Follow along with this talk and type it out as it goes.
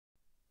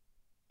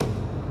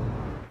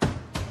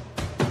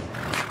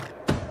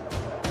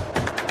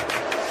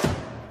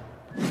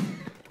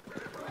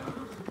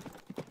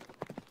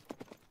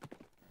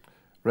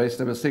Race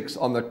number 6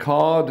 on the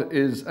card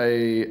is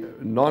a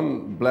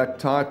non-black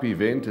type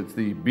event. It's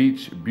the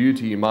Beach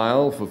Beauty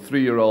Mile for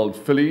 3-year-old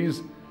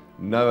fillies.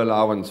 No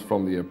allowance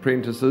from the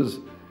apprentices.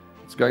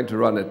 It's going to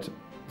run at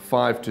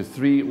 5 to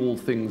 3, all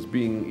things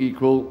being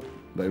equal.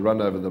 They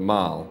run over the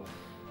mile.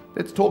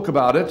 Let's talk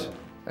about it,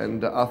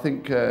 and I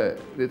think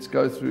let's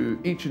go through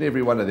each and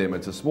every one of them.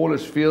 It's a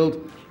smallish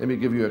field. Let me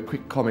give you a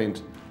quick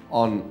comment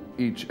on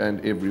each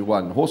and every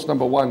one. Horse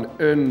number 1,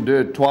 Un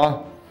Deux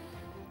Trois.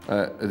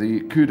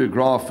 The coup de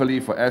grace filly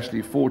for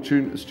Ashley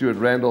Fortune. Stuart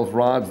Randolph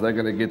rides. They're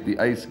going to get the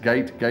ace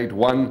gate, gate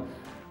 1.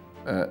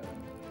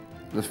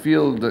 The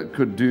field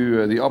could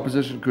do, the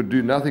opposition could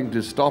do nothing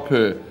to stop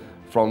her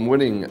from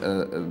winning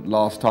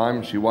last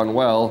time. She won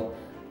well,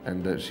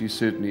 and she's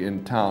certainly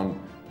in town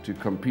to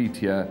compete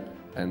here,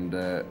 and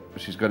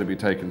she's going to be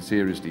taken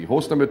seriously.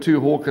 Horse number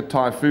 2, Hawker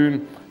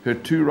Typhoon. Her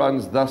 2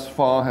 runs thus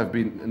far have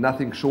been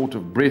nothing short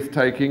of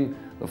breathtaking.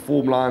 The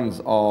form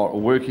lines are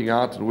working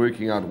out and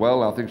working out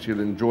well. I think she'll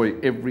enjoy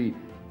every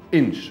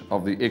inch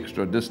of the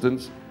extra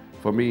distance.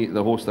 For me,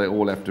 the horse they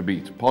all have to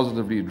beat.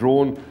 Positively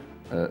drawn,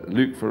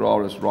 Luke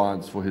Ferraris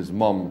rides for his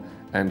mom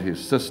and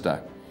his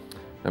sister.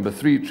 Number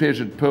 3,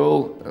 Treasured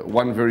Pearl,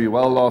 won very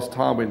well last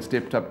time when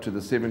stepped up to the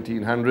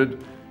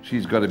 1700.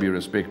 She's got to be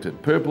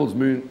respected. Purple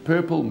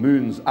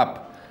Moon's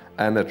Up,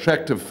 an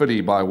attractive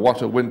filly by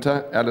Water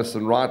Winter,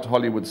 Alison Wright,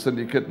 Hollywood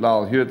Syndicate,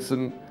 Lyle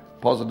Hurtson,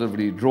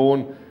 positively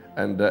drawn.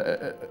 And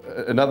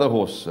another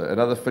horse,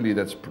 another filly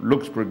that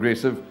looks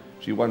progressive.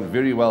 She won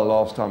very well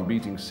last time,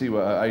 beating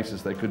Siwa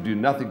Oasis. They could do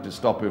nothing to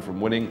stop her from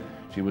winning.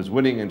 She was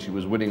winning, and she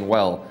was winning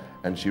well.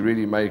 And she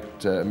really made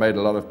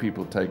a lot of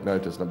people take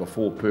notice. Number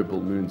 4,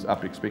 Purple Moon's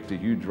Up. Expect a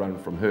huge run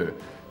from her.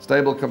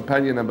 Stable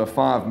companion number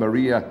 5,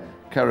 Maria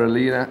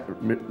Carolina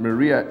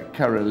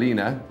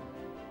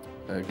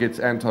gets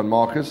Anton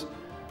Marcus.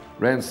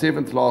 Ran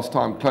 7th last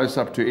time, close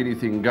up to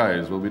Anything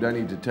Goes. Well, we don't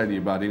need to tell you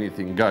about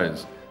Anything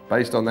Goes.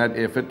 Based on that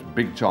effort,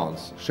 big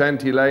chance.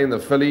 Shanty Lane, the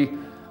filly,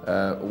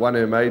 won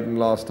her maiden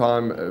last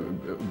time,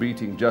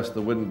 beating Just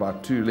the Wind by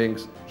 2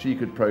 lengths. She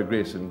could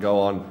progress and go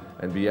on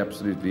and be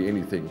absolutely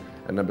anything.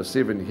 And number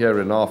 7, Here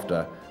and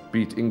After,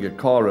 beat Inga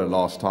Kara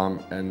last time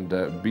and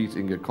beat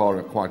Inga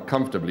Kara quite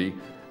comfortably.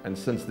 And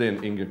since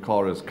then, Inga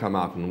Kara's come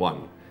out and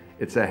won.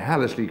 It's a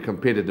hellishly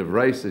competitive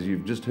race, as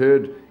you've just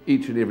heard.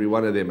 Each and every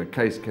one of them, a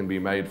case can be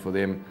made for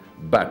them.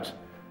 But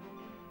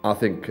I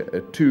think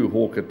 2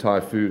 Hawker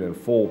Typhoon and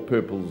 4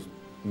 Purple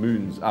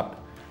Moon's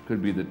Up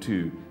could be the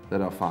 2 that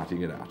are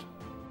fighting it out.